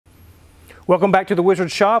Welcome back to the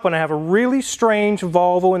Wizard Shop, and I have a really strange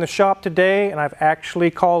Volvo in the shop today, and I've actually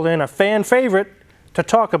called in a fan favorite to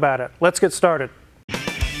talk about it. Let's get started.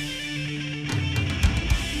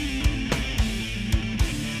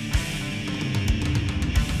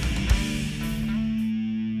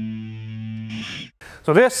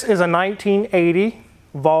 So this is a 1980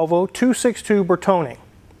 Volvo 262 Bertone,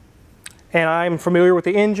 and I'm familiar with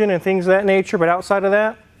the engine and things of that nature, but outside of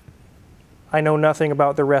that, I know nothing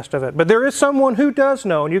about the rest of it. But there is someone who does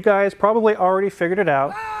know, and you guys probably already figured it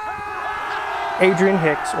out. Adrian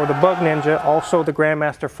Hicks, or the Bug Ninja, also the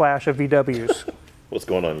Grandmaster Flash of VWs. What's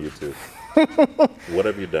going on YouTube? What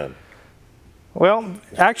have you done? Well,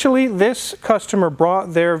 actually, this customer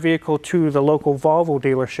brought their vehicle to the local Volvo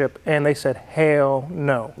dealership, and they said, hell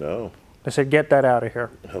no. No. They said, get that out of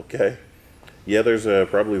here. Okay. Yeah, there's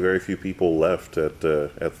probably very few people left at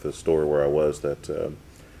the store where I was that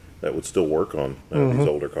would still work on these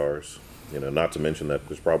older cars. You know, not to mention that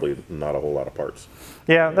there's probably not a whole lot of parts.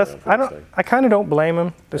 Yeah, I kind of don't blame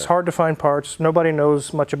them. It's hard to find parts. Nobody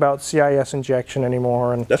knows much about CIS injection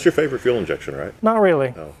anymore, and that's your favorite fuel injection, right? Not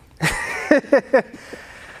really. Oh.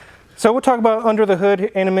 So we'll talk about under the hood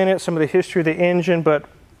in a minute, some of the history of the engine, but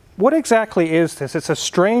what exactly is this? It's a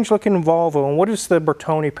strange looking Volvo, and what is the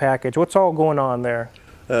Bertone package? What's all going on there?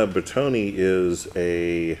 Bertone is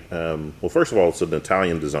a, well, first of all, it's an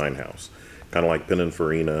Italian design house, kind of like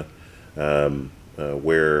Pininfarina,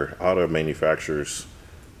 where auto manufacturers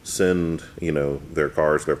send, you know, their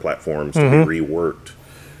cars, their platforms to be reworked,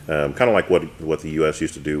 kind of like what the U.S.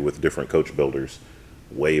 used to do with different coach builders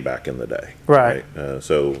way back in the day. Right.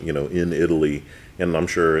 So, you know, in Italy, and I'm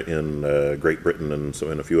sure in Great Britain and so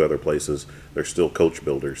in a few other places, there's still coach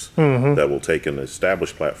builders that will take an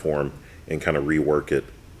established platform and kind of rework it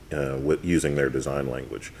with using their design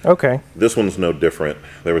language. Okay. This one's no different.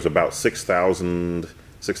 There was about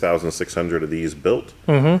 6,600 of these built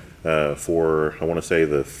for, I want to say,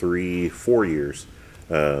 the 4 years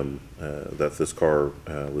that this car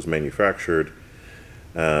was manufactured.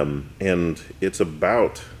 And it's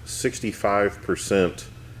about 65%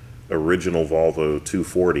 original Volvo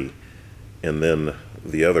 240, and then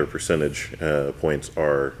the other percentage points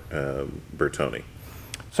are Bertone.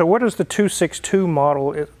 So what is the 262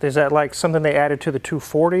 model? Is that like something they added to the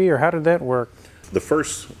 240, or how did that work? The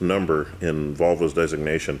first number in Volvo's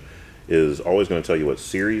designation is always going to tell you what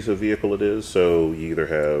series of vehicle it is. So you either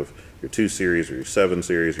have your 2 Series or your 7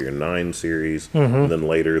 Series or your 9 Series, and then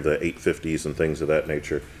later the 850s and things of that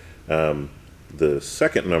nature. The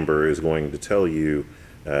second number is going to tell you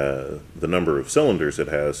the number of cylinders it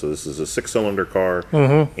has. So this is a 6-cylinder car,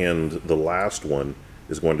 and the last one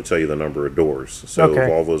is going to tell you the number of doors. So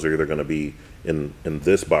Volvos are either going to be in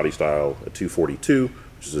this body style a 242,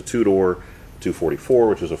 which is a 2-door, 244,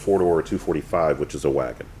 which is a 4-door, or 245, which is a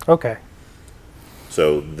wagon. Okay.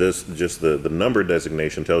 So this, just the number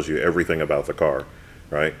designation tells you everything about the car,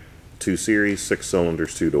 right? 2 Series, 6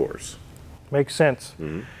 cylinders, 2 doors. Makes sense.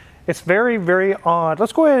 It's very, very odd.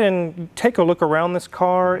 Let's go ahead and take a look around this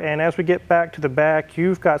car, and as we get back to the back,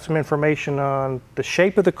 you've got some information on the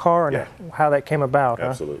shape of the car and how that came about.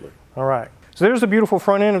 Absolutely. All right. So there's the beautiful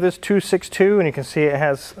front end of this 262, and you can see it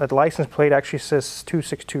has a license plate, actually says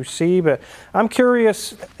 262C, but I'm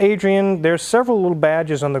curious, Adrian, there's several little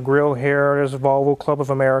badges on the grill here. There's Volvo, Club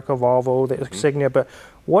of America, Volvo, the insignia, but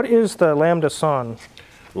what is the Lambda Sun?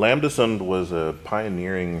 Lambda Sun was a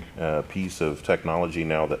pioneering piece of technology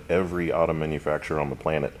now that every auto manufacturer on the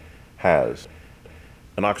planet has.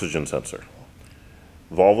 An oxygen sensor.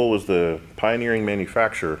 Volvo was the pioneering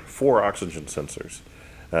manufacturer for oxygen sensors.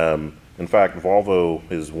 In fact, Volvo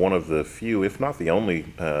is one of the few, if not the only,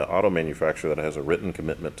 auto manufacturer that has a written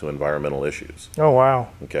commitment to environmental issues. Oh, wow.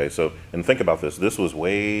 Okay, so, and think about this. This was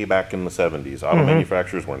way back in the 70s. Auto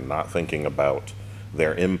manufacturers were not thinking about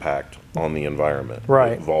their impact on the environment.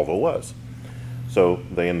 Right. Like Volvo was. So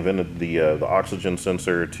they invented the oxygen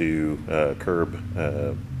sensor to curb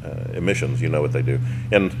emissions. You know what they do.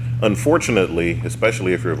 And unfortunately,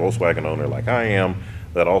 especially if you're a Volkswagen owner like I am,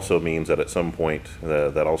 that also means that at some point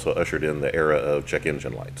that also ushered in the era of check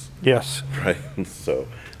engine lights. Yes. Right. So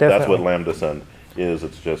Definitely. That's what Lambda Sun is.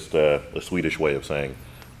 It's just a Swedish way of saying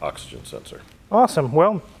oxygen sensor. Awesome.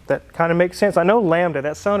 Well, that kind of makes sense. I know Lambda,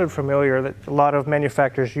 that sounded familiar, that a lot of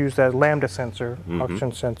manufacturers use that Lambda sensor,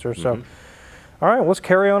 oxygen sensor. So, all right, let's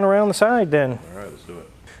carry on around the side then. All right, let's do it.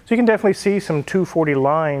 So you can definitely see some 240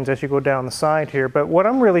 lines as you go down the side here, but what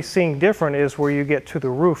I'm really seeing different is where you get to the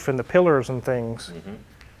roof and the pillars and things.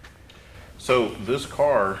 So this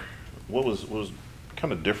car, what was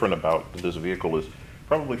kind of different about this vehicle is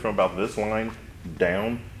probably from about this line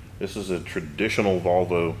down, this is a traditional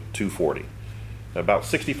Volvo 240. about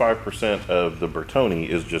 65% of the Bertone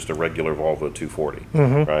is just a regular Volvo 240,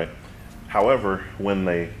 right? However, when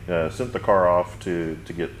they sent the car off to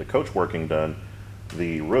get the coach working done,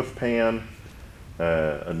 the roof pan,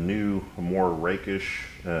 a new, more rakish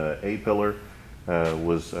A-pillar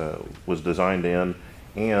was designed in,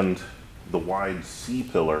 and the wide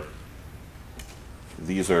C-pillar.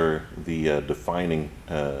 These are the defining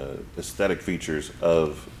aesthetic features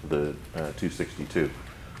of the 262.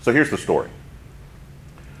 So here's the story.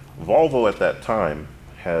 Volvo at that time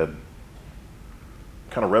had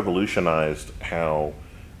kind of revolutionized how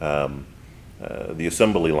the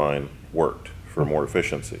assembly line worked for more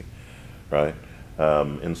efficiency, right?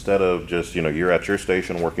 Instead of just, you're at your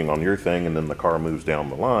station working on your thing and then the car moves down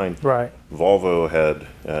the line, Right. Volvo had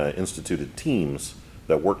instituted teams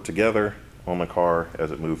that worked together on the car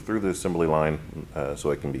as it moved through the assembly line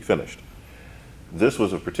so it can be finished. This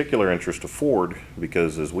was of particular interest to Ford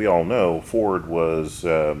because, as we all know, Ford was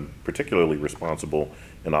particularly responsible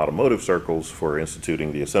in automotive circles for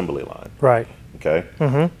instituting the assembly line. Right. Okay?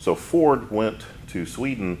 So Ford went to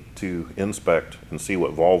Sweden to inspect and see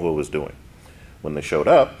what Volvo was doing. When they showed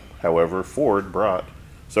up, however, Ford brought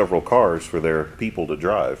several cars for their people to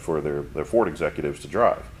drive, for their Ford executives to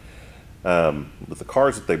drive. But the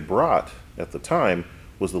cars that they brought at the time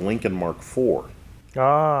was the Lincoln Mark IV.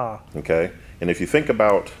 Ah. Okay? And if you think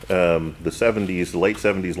about the 70s, the late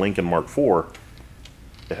 70s Lincoln Mark IV,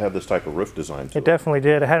 it had this type of roof design to it. It definitely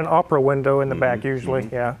did. It had an opera window in the back usually,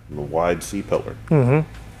 yeah. The wide C-pillar.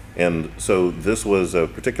 And so this was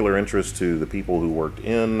of particular interest to the people who worked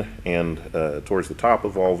in and towards the top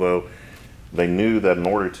of Volvo. They knew that in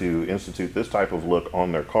order to institute this type of look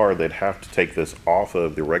on their car, they'd have to take this off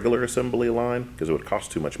of the regular assembly line because it would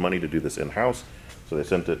cost too much money to do this in-house. So they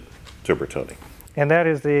sent it to Bertone. And that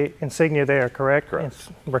is the insignia there, correct? Correct. It's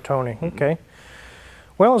Bertone, okay.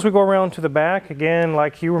 Well, as we go around to the back, again,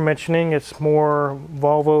 like you were mentioning, it's more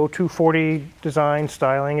Volvo 240 design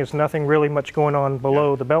styling. There's nothing really much going on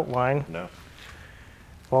below the belt line. No.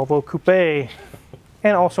 Volvo Coupe.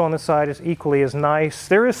 And also on the side is equally as nice.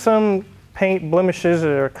 There is some paint blemishes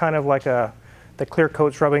that are kind of like the clear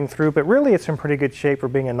coat's rubbing through, but really it's in pretty good shape for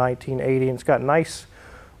being a 1980. And it's got nice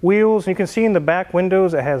wheels. You can see in the back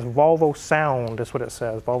windows it has Volvo Sound, is what it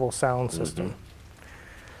says, Volvo Sound System.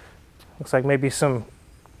 Looks like maybe some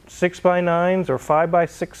 6x9s or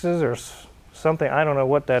 5x6s or something. I don't know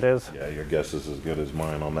what that is. Yeah, your guess is as good as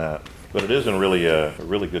mine on that. But it is in really a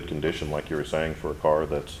really good condition, like you were saying, for a car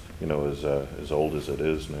that's as old as it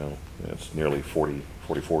is now. It's nearly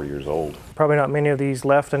 44 years old. Probably not many of these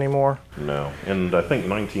left anymore. No, and I think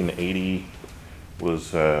 1980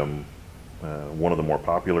 was one of the more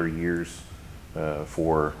popular years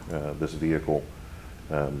for this vehicle.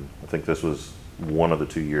 I think this was one of the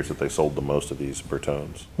 2 years that they sold the most of these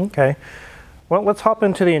Bertones. Okay. Well, let's hop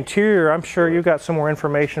into the interior. I'm sure you got some more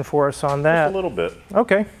information for us on that. Just a little bit.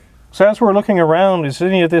 Okay. So as we're looking around, is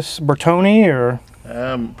any of this Bertone or?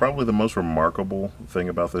 Probably the most remarkable thing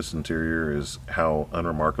about this interior is how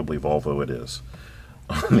unremarkably Volvo it is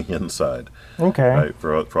on the inside. Okay. Right?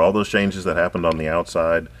 For all those changes that happened on the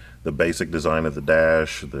outside, the basic design of the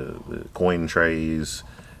dash, the coin trays,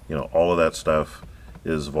 all of that stuff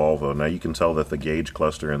is Volvo. Now you can tell that the gauge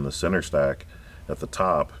cluster in the center stack at the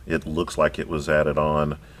top, it looks like it was added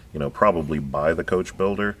on, probably by the coach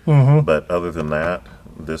builder. But other than that,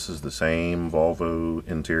 this is the same Volvo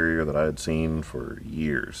interior that I had seen for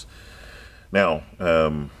years. Now,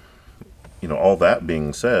 all that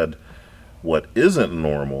being said, what isn't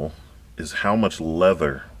normal is how much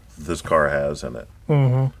leather this car has in it.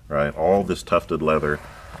 Right? All this tufted leather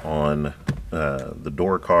on the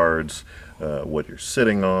door cards, what you're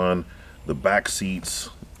sitting on, the back seats,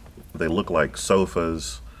 they look like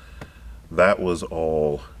sofas. That was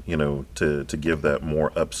all, to give that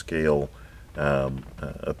more upscale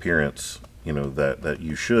appearance, that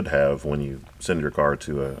you should have when you send your car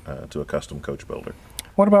to a custom coach builder.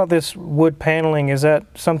 What about this wood paneling? Is that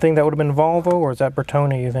something that would have been Volvo, or is that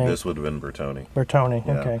Bertone, you think? This would have been Bertone. Bertone,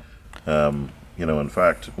 Yeah. okay. In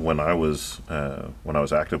fact, when I was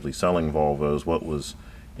actively selling Volvos, what was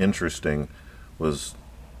interesting was,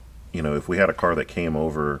 if we had a car that came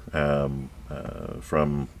over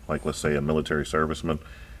from, like, let's say a military serviceman,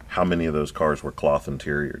 how many of those cars were cloth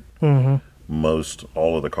interior? Most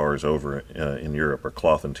all of the cars over in Europe are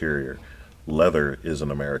cloth interior. Leather is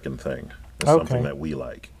an American thing. It's something that we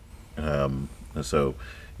like. And so,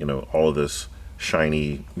 all of this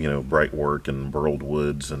shiny, bright work and burled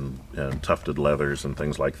woods and tufted leathers and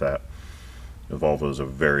things like that. Volvo is a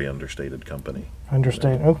very understated company.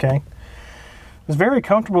 Understated, okay. It's very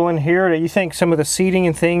comfortable in here. You think some of the seating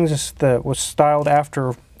and things was styled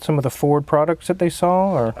after some of the Ford products that they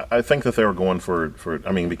saw? Or I think that they were going for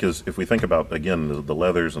I mean, because if we think about, again, the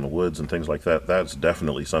leathers and the woods and things like that, that's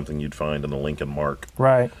definitely something you'd find in the Lincoln Mark.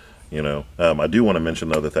 right. You know, I do want to mention,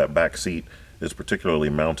 though, that back seat is particularly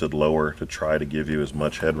mounted lower to try to give you as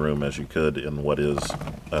much headroom as you could in what is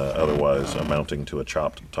otherwise amounting to a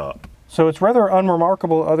chopped top. So it's rather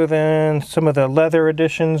unremarkable other than some of the leather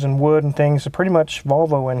additions and wood and things. It's pretty much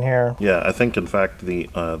Volvo in here. Yeah, I think, in fact,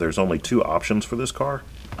 there's only two options for this car,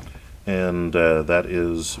 and that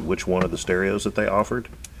is which one of the stereos that they offered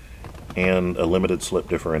and a limited slip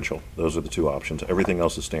differential. Those are the two options. Everything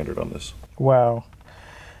else is standard on this. Wow.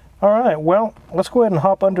 All right, well, let's go ahead and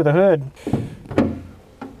hop under the hood.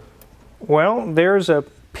 Well, there's a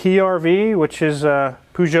PRV, which is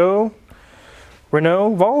Peugeot,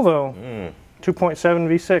 Renault, Volvo, 2.7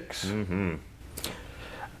 V6.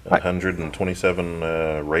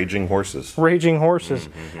 127 raging horses. Raging horses.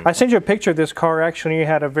 I sent you a picture of this car, actually. You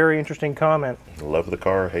had a very interesting comment. Love the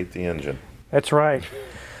car, hate the engine. That's right.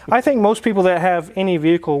 I think most people that have any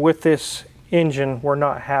vehicle with this engine were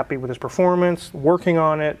not happy with its performance, working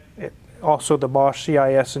on it. Also the Bosch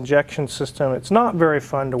CIS injection system. It's not very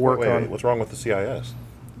fun to work on. What's wrong with the CIS?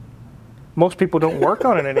 Most people don't work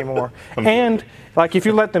on it anymore. And like if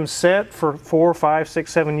you let them sit for 4, 5,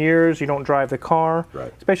 6, 7 years, you don't drive the car,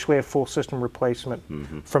 right. Especially a full system replacement.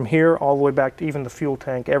 From here all the way back to even the fuel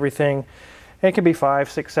tank, everything. It can be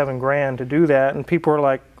 5, 6, 7 grand to do that. And people are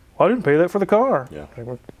like, well, I didn't pay that for the car. Yeah.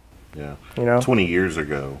 Yeah. You know? 20 years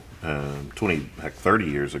ago, 30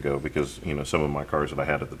 years ago, because, you know, some of my cars that I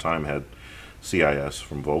had at the time had CIS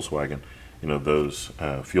from Volkswagen. You know, those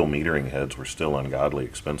fuel metering heads were still ungodly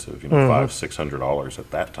expensive, you know, $500-600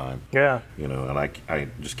 at that time. Yeah. You know, and I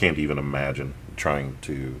just can't even imagine trying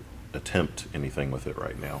to attempt anything with it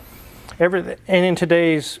right now. And in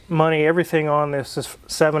today's money, everything on this is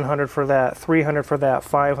 $700 for that, $300 for that,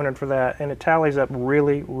 $500 for that, and it tallies up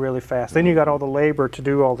really, really fast. Then you got all the labor to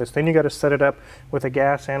do all this. Then you got to set it up with a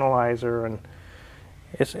gas analyzer, and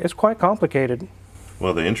it's quite complicated.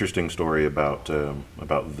 Well, the interesting story about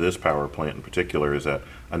this power plant in particular is that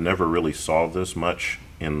I never really saw this much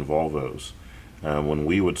in Volvos. When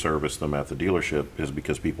we would service them at the dealership is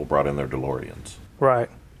because people brought in their DeLoreans. Right.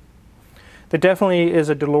 There definitely is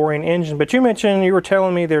a DeLorean engine, but you mentioned, you were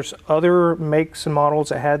telling me there's other makes and models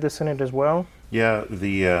that had this in it as well? Yeah,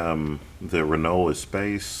 the Renault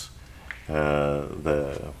Espace, I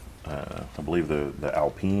believe the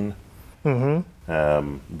Alpine.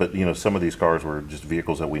 But, you know, some of these cars were just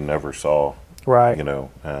vehicles that we never saw, right. You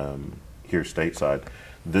know, here stateside.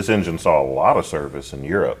 This engine saw a lot of service in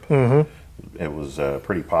Europe. It was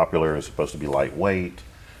pretty popular. It was supposed to be lightweight,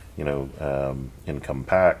 you know, and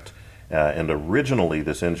compact. And originally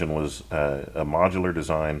this engine was a modular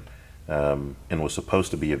design and was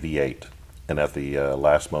supposed to be a V8. And at the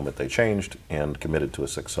last moment they changed and committed to a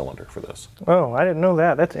 6-cylinder for this. Oh, I didn't know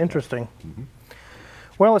that. That's interesting.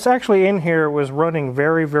 Well, it's actually in here, was running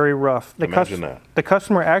very, very rough. Imagine that. The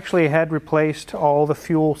customer actually had replaced all the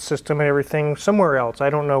fuel system and everything somewhere else. I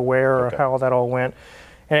don't know where or how that all went.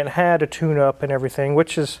 And it had a tune-up and everything,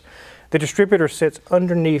 which is, the distributor sits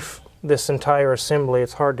underneath this entire assembly.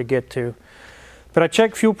 It's hard to get to. But I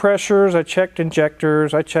checked fuel pressures, I checked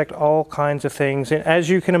injectors, I checked all kinds of things. And as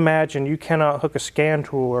you can imagine, you cannot hook a scan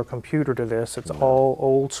tool or a computer to this. It's all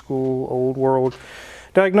old school, old world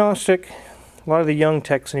diagnostic. A lot of the young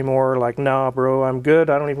techs anymore are like, nah, bro, I'm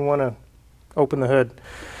good. I don't even want to open the hood.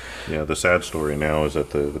 Yeah, the sad story now is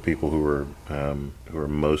that the people who are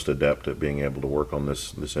most adept at being able to work on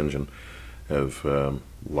this engine have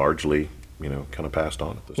largely, you know, kind of passed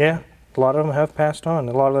on at this point. A lot of them have passed on.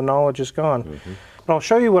 A lot of the knowledge is gone. But I'll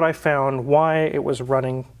show you what I found, why it was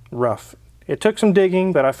running rough. It took some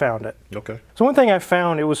digging, but I found it. Okay. So one thing I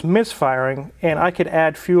found, it was misfiring, and I could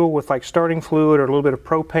add fuel with like starting fluid or a little bit of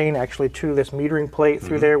propane actually to this metering plate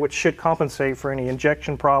through there, which should compensate for any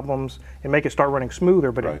injection problems and make it start running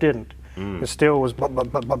smoother, but it didn't. It still was blah, blah,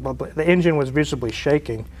 blah, blah, blah, blah. The engine was visibly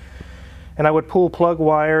shaking. And I would pull plug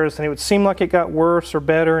wires, and it would seem like it got worse or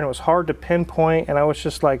better, and it was hard to pinpoint, and I was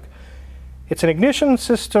just like, it's an ignition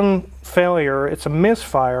system failure, it's a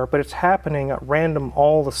misfire, but it's happening at random,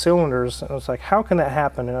 all the cylinders. And I was like, how can that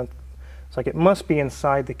happen? And it's like, it must be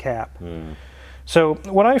inside the cap. So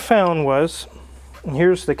what I found was, and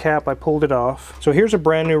here's the cap, I pulled it off. So here's a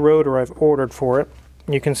brand new rotor I've ordered for it.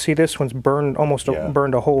 You can see this one's burned, almost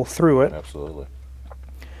burned a hole through it. Absolutely.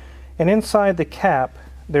 And inside the cap,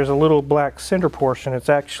 there's a little black center portion. It's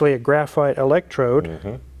actually a graphite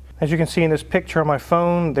electrode. As you can see in this picture on my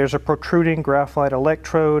phone, there's a protruding graphite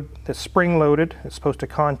electrode that's spring-loaded. It's supposed to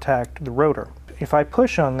contact the rotor. If I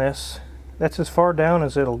push on this, That's as far down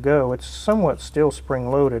as it'll go. It's somewhat still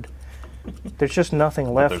spring-loaded. There's just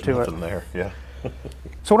nothing left to it. There's nothing there, yeah.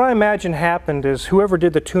 So what I imagine happened is whoever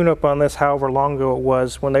did the tune-up on this, however long ago it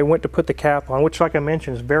was, when they went to put the cap on, which like I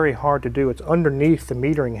mentioned is very hard to do, it's underneath the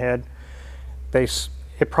metering head,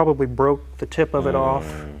 it probably broke the tip of it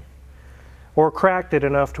off, or cracked it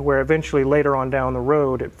enough to where eventually later on down the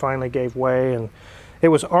road it finally gave way, and it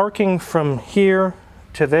was arcing from here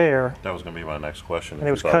to there. That was going to be my next question. And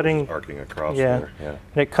it was cutting, arcing across yeah, there. Yeah.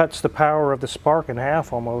 and it cuts the power of the spark in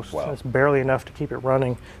half almost. Wow. It's barely enough to keep it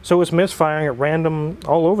running. So it was misfiring at random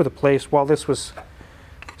all over the place while this was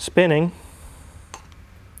spinning.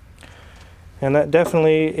 And that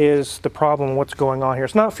definitely is the problem, what's going on here.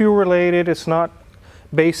 It's not fuel related, it's not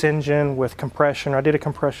base engine with compression. I did a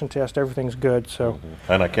compression test, everything's good. So.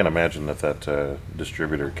 And I can't imagine that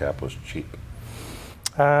distributor cap was cheap.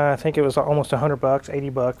 I think it was almost $100, 80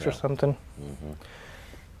 bucks or something.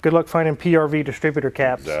 Good luck finding PRV distributor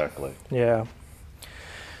caps. Exactly. Yeah.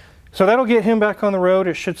 So that'll get him back on the road.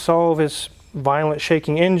 It should solve his violent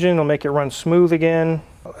shaking engine. It'll make it run smooth again.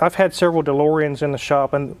 I've had several DeLoreans in the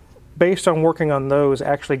shop, and based on working on those,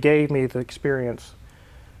 actually gave me the experience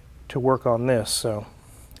to work on this. So,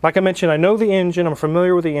 like I mentioned, I know the engine. I'm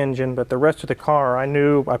familiar with the engine, but the rest of the car, I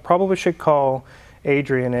knew I probably should call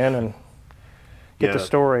Adrian in and get the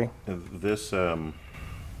story. This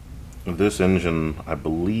this engine, I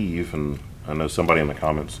believe, and I know somebody in the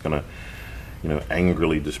comments is going to,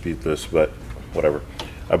 angrily dispute this, but whatever.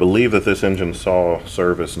 I believe that this engine saw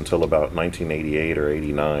service until about 1988 or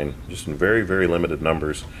 89, just in very, very limited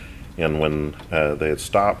numbers. And when they had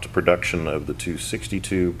stopped production of the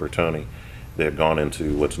 262 Bertone, they had gone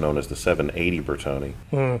into what's known as the 780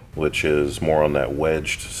 Bertone, which is more on that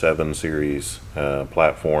wedged 7 Series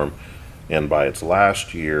platform. And by its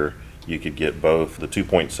last year, you could get both the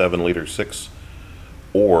 2.7 liter 6,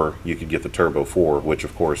 or you could get the Turbo 4, which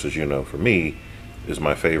of course, as you know, for me, is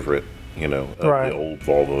my favorite, of the old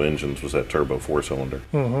Volvo engines, was that Turbo 4-cylinder.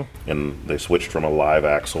 And they switched from a live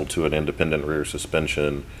axle to an independent rear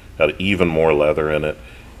suspension, had even more leather in it,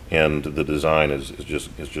 and the design is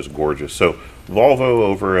just gorgeous. So Volvo,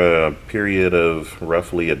 over a period of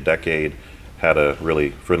roughly a decade, had a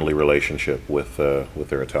really friendly relationship with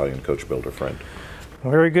their Italian coach builder friend.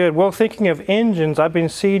 Very good. Well, thinking of engines, I've been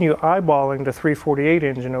seeing you eyeballing the 348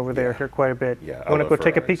 engine over there here quite a bit. Yeah, Want to go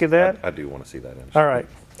take a peek at that? I do want to see that engine. All right,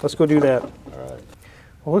 let's go do that. All right.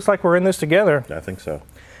 Well, looks like we're in this together. I think so.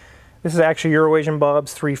 This is actually Eurasian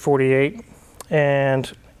Bob's 348,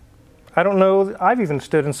 and I don't know, I've even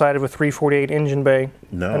stood inside of a 348 engine bay.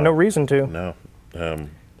 No. And no reason to. No.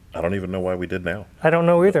 I don't even know why we did now. I don't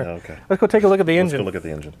know either. Okay. Let's go take a look at the engine. Let's go look at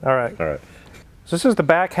the engine. All right. All right. So this is the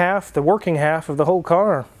back half, the working half of the whole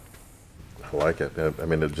car. I like it. I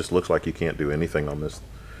mean, it just looks like you can't do anything on this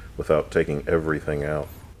without taking everything out.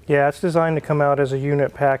 Yeah, it's designed to come out as a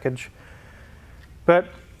unit package. But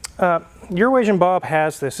Eurasian Bob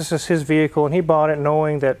has this. This is his vehicle, and he bought it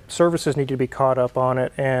knowing that services need to be caught up on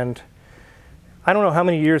it. And I don't know how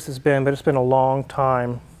many years it's been, but it's been a long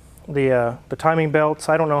time. The timing belts,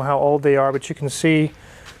 I don't know how old they are, but you can see,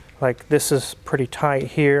 like, this is pretty tight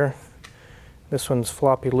here. This one's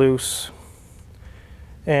floppy loose.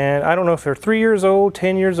 And I don't know if they're 3 years old,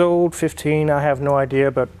 10 years old, 15, I have no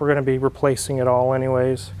idea, but we're going to be replacing it all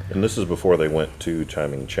anyways. And this is before they went to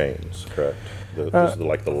timing chains, correct? This is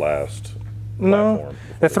like the last No, platform.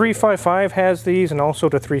 the 355 has these, and also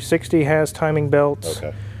the 360 has timing belts.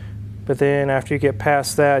 Okay. But then after you get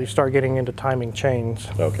past that, you start getting into timing chains.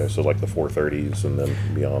 Okay, so like the 430s and then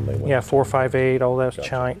beyond they went. Yeah, 458, all those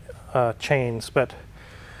Gotcha. chains. But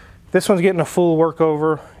this one's getting a full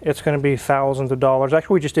workover. It's going to be thousands of dollars.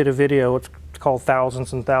 Actually, we just did a video. It's called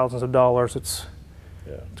Thousands and Thousands of Dollars. It's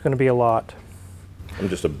going to be a lot. I'm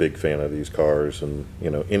just a big fan of these cars, and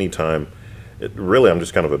anytime, really I'm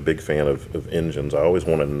just kind of a big fan of engines. I always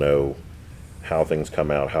want to know how things come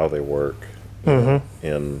out, how they work,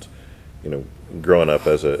 and growing up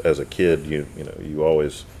as a kid, you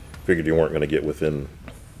always figured you weren't going to get within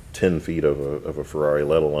 10 feet of a Ferrari,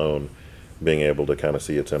 let alone being able to kind of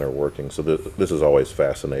see its inner working. So this is always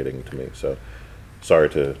fascinating to me. So sorry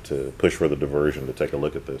to push for the diversion to take a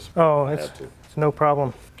look at this. Oh, it's no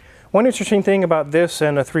problem. One interesting thing about this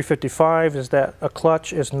and a 355 is that a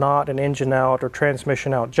clutch is not an engine out or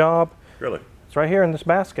transmission out job. Really? It's right here in this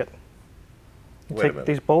basket. You take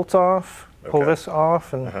these bolts off, pull this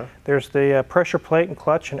off, and there's the pressure plate and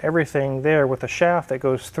clutch and everything there with a shaft that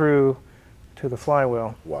goes through to the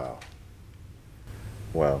flywheel. Wow.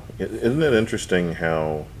 Wow. Isn't it interesting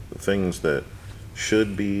how things that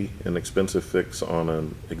should be an expensive fix on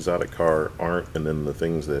an exotic car aren't, and then the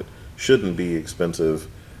things that shouldn't be expensive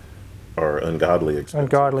are ungodly expensive.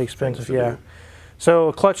 Ungodly expensive, yeah. So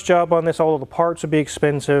a clutch job on this, all of the parts would be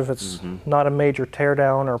expensive. It's not a major tear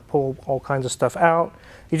down or pull all kinds of stuff out.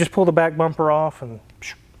 You just pull the back bumper off and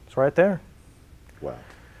it's right there. Wow.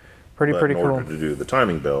 Pretty cool. In order to do the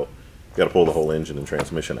timing belt, you got to pull the whole engine and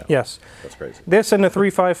transmission out. Yes. That's crazy. This and the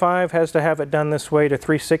 355 has to have it done this way. The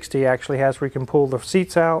 360 actually has where you can pull the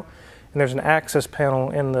seats out, and there's an access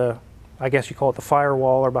panel in the, I guess you call it the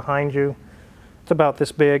firewall or behind you. It's about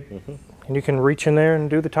this big, and you can reach in there and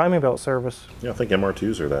do the timing belt service. Yeah, I think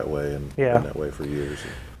MR2s are that way and been that way for years.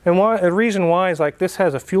 And the reason why is like this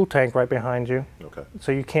has a fuel tank right behind you. Okay.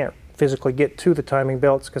 So you can't physically get to the timing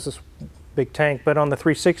belts because it's a big tank. But on the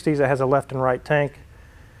 360s, it has a left and right tank,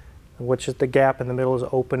 which is the gap in the middle is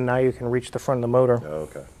open. Now you can reach the front of the motor. Oh,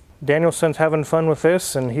 okay. Danielson's having fun with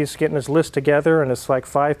this, and he's getting his list together, and it's like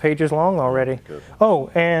 5 pages long already. Good. Oh,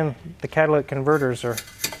 and the catalytic converters are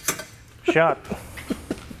shot.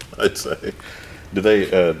 I'd say. Do they?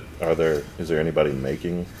 Is there anybody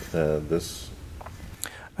making this?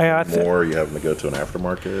 More? You having to go to an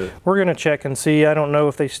aftermarket? We're going to check and see. I don't know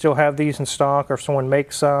if they still have these in stock, or if someone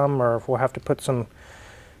makes some, or if we'll have to put some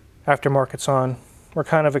aftermarkets on. We're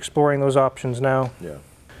kind of exploring those options now. Yeah.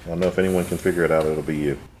 I know if anyone can figure it out, it'll be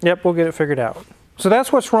you. Yep, we'll get it figured out. So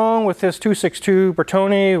that's what's wrong with this 262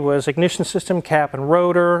 Bertone was ignition system, cap, and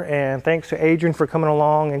rotor. And thanks to Adrian for coming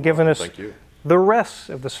along and giving us the rest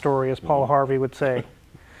of the story, as Paul Harvey would say.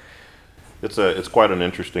 It's quite an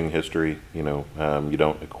interesting history. You know, you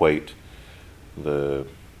don't equate the,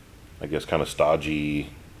 I guess, kind of stodgy,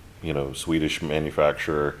 Swedish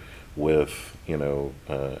manufacturer with,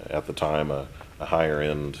 at the time a higher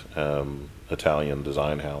end Italian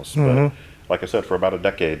design house. But like I said, for about a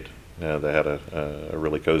decade, they had a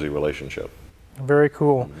really cozy relationship. Very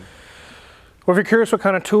cool. Well, if you're curious what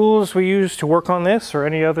kind of tools we use to work on this or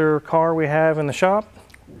any other car we have in the shop,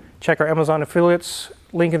 check our Amazon affiliates.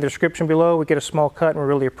 Link in the description below. We get a small cut and we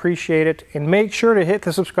really appreciate it. And make sure to hit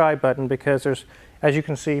the subscribe button because there's, as you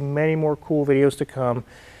can see, many more cool videos to come.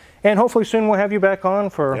 And hopefully soon we'll have you back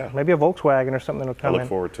on for maybe a Volkswagen or something that'll come in. I look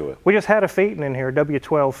forward to it. We just had a Phaeton in here,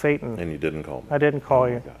 W12 Phaeton. And you didn't call me. I didn't call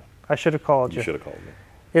you. God. I should have called you. You should have called me.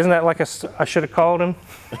 Isn't that like I should have called him?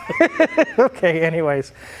 Okay,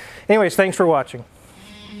 anyways, thanks for watching.